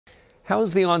How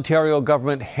is the Ontario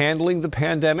government handling the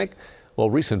pandemic? Well,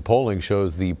 recent polling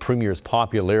shows the Premier's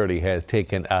popularity has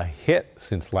taken a hit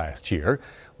since last year.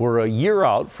 We're a year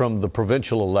out from the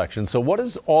provincial election, so what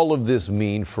does all of this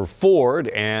mean for Ford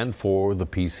and for the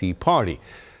PC party?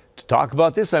 To talk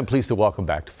about this, I'm pleased to welcome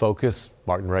back to Focus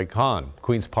Martin Ray-Kahn,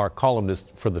 Queen's Park columnist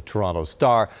for the Toronto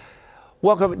Star.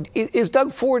 Welcome. Is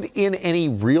Doug Ford in any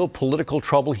real political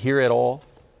trouble here at all?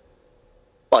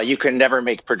 Well, you can never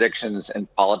make predictions in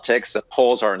politics. The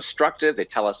polls are instructive. They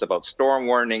tell us about storm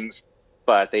warnings,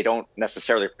 but they don't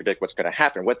necessarily predict what's going to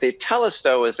happen. What they tell us,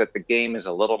 though, is that the game is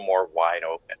a little more wide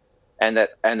open, and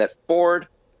that Ford,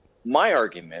 my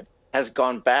argument, has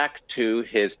gone back to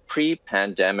his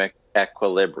pre-pandemic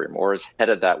equilibrium, or is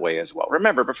headed that way as well.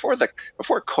 Remember, before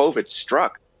COVID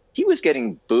struck, he was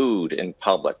getting booed in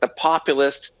public. The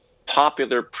populist,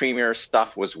 popular premier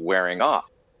stuff was wearing off.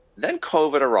 Then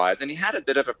COVID arrived, and he had a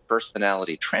bit of a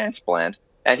personality transplant,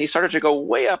 and he started to go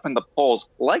way up in the polls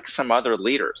like some other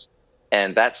leaders.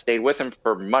 And that stayed with him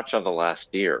for much of the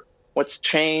last year. What's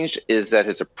changed is that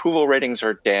his approval ratings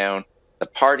are down. The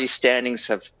party standings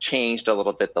have changed a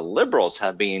little bit. The Liberals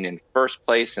have been in first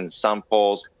place in some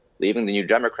polls, leaving the New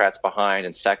Democrats behind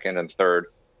in second and third.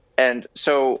 And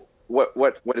so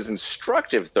what is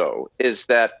instructive, though, is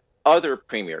that other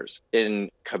premiers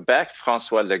in Quebec,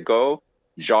 François Legault,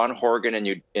 John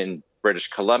Horgan in British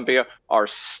Columbia, are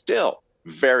still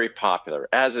very popular,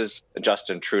 as is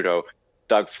Justin Trudeau.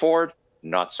 Doug Ford,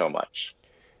 not so much.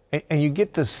 And you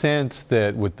get the sense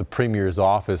that with the Premier's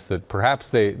office that perhaps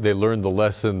they learned the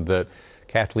lesson that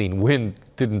Kathleen Wynne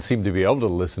didn't seem to be able to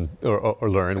listen or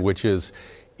learn, which is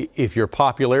if your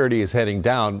popularity is heading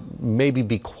down, maybe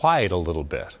be quiet a little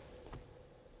bit.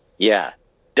 Yeah,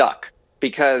 duck.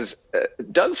 Because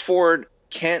Doug Ford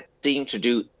can't seem to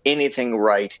do anything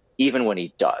right, even when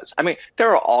he does. I mean, there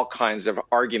are all kinds of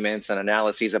arguments and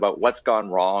analyses about what's gone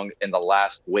wrong in the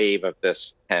last wave of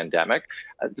this pandemic.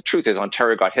 The truth is,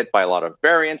 Ontario got hit by a lot of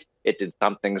variants. It did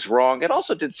some things wrong. It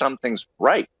also did some things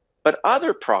right. But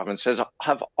other provinces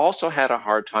have also had a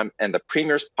hard time, and the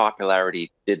Premier's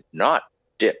popularity did not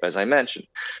dip, as I mentioned.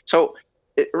 So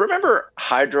remember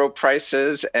hydro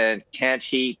prices and can't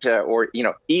heat or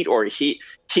eat or heat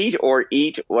or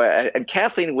eat, and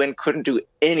Kathleen Wynne couldn't do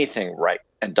anything right,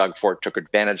 and Doug Ford took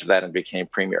advantage of that and became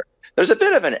premier. There's a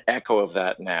bit of an echo of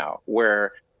that now,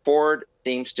 where Ford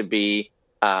seems to be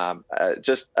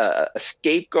just a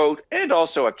scapegoat and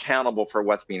also accountable for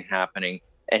what's been happening,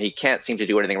 and he can't seem to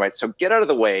do anything right. So get out of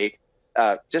the way,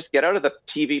 just get out of the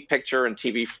TV picture and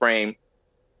TV frame,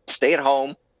 stay at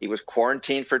home. He was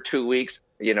quarantined for 2 weeks,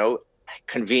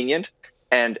 convenient,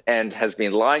 and has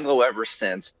been lying low ever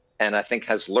since. And I think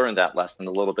has learned that lesson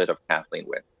a little bit of Kathleen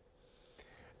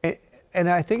Wynne. And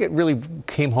I think it really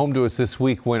came home to us this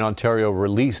week when Ontario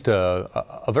released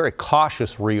a very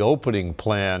cautious reopening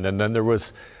plan. And then there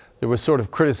was sort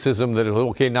of criticism that,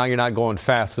 okay, now you're not going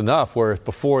fast enough, whereas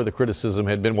before the criticism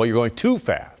had been, well, you're going too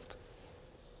fast.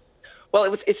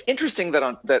 Well, it's interesting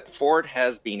that Ford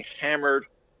has been hammered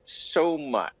so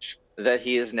much that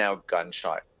he is now gun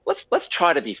shy. Let's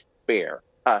try to be fair.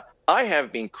 I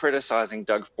have been criticizing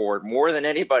Doug Ford more than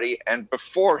anybody and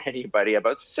before anybody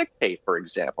about sick pay, for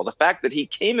example. The fact that he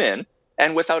came in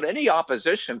and without any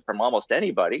opposition from almost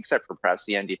anybody, except for perhaps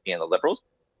the NDP and the Liberals,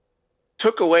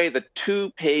 took away the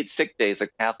 2 paid sick days that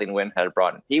Kathleen Wynne had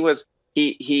brought in. It was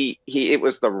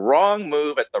the wrong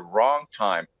move at the wrong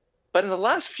time. But in the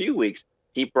last few weeks,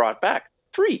 he brought back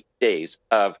 3 days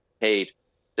of paid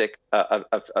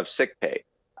sick pay.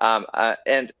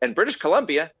 And British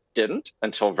Columbia didn't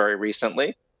until very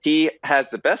recently. He has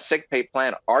the best sick pay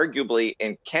plan, arguably,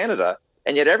 in Canada,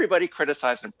 and yet everybody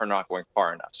criticized him for not going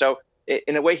far enough. So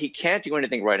in a way, he can't do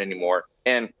anything right anymore.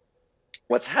 And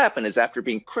what's happened is after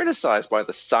being criticized by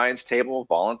the science table,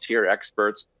 volunteer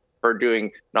experts, for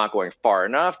not going far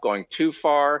enough, going too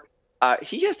far,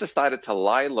 he has decided to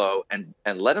lie low and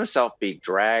let himself be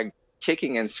dragged,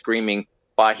 kicking and screaming.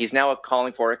 He's now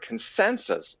calling for a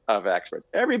consensus of experts.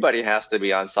 Everybody has to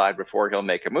be on side before he'll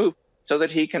make a move so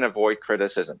that he can avoid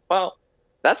criticism. Well,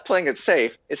 that's playing it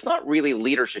safe. It's not really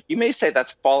leadership. You may say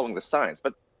that's following the science,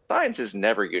 but science is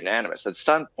never unanimous. At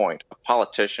some point, a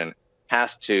politician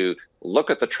has to look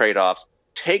at the trade-offs,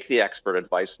 take the expert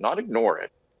advice, not ignore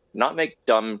it, not make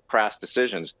dumb, crass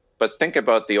decisions, but think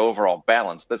about the overall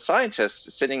balance. The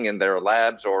scientists sitting in their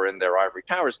labs or in their ivory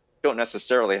towers don't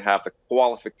necessarily have the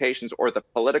qualifications or the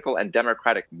political and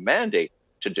democratic mandate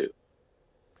to do.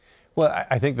 Well,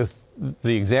 I think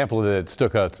the example that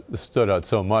stood out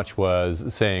so much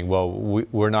was saying, well,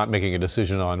 we're not making a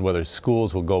decision on whether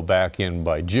schools will go back in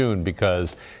by June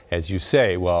because, as you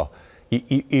say, well,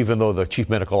 Even though the chief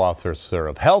medical officer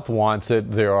of health wants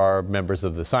it, there are members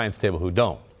of the science table who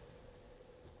don't.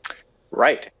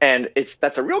 Right. And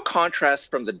that's a real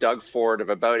contrast from the Doug Ford of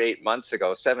about 8 months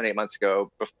ago, 7, 8 months ago,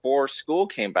 before school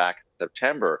came back in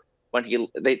September, when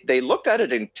they looked at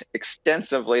it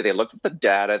extensively. They looked at the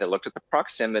data, they looked at the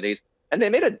proximities, and they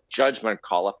made a judgment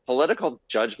call, a political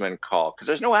judgment call, because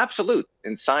there's no absolute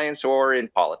in science or in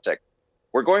politics.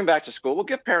 We're going back to school. We'll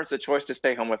give parents the choice to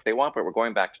stay home if they want, but we're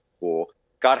going back to school.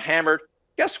 Got hammered.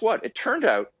 Guess what? It turned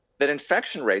out that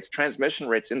infection rates, transmission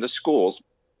rates in the schools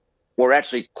were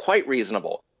actually quite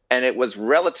reasonable, and it was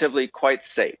relatively quite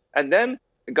safe. And then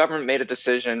the government made a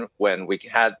decision when we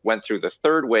went through the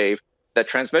third wave that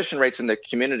transmission rates in the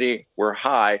community were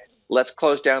high. Let's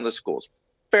close down the schools.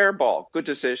 Fair ball, good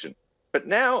decision. But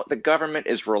now the government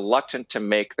is reluctant to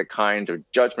make the kind of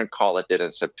judgment call it did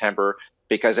in September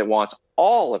because it wants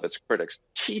all of its critics,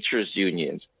 teachers'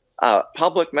 unions,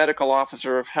 public medical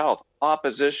officer of health,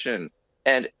 opposition,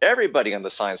 and everybody on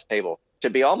the science table to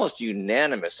be almost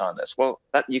unanimous on this. Well,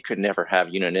 that you could never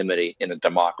have unanimity in a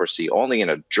democracy, only in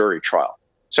a jury trial.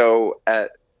 So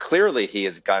clearly he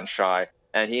is gun shy,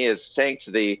 and he is saying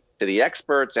to the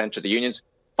experts and to the unions,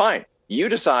 fine, you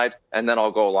decide, and then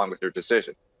I'll go along with your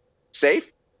decision. Safe,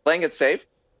 playing it safe,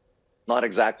 not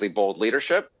exactly bold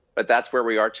leadership, but that's where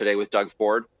we are today with Doug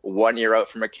Ford, 1 year out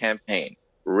from a campaign,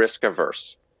 risk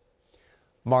averse.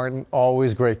 Martin,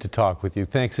 always great to talk with you.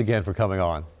 Thanks again for coming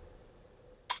on.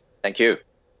 Thank you.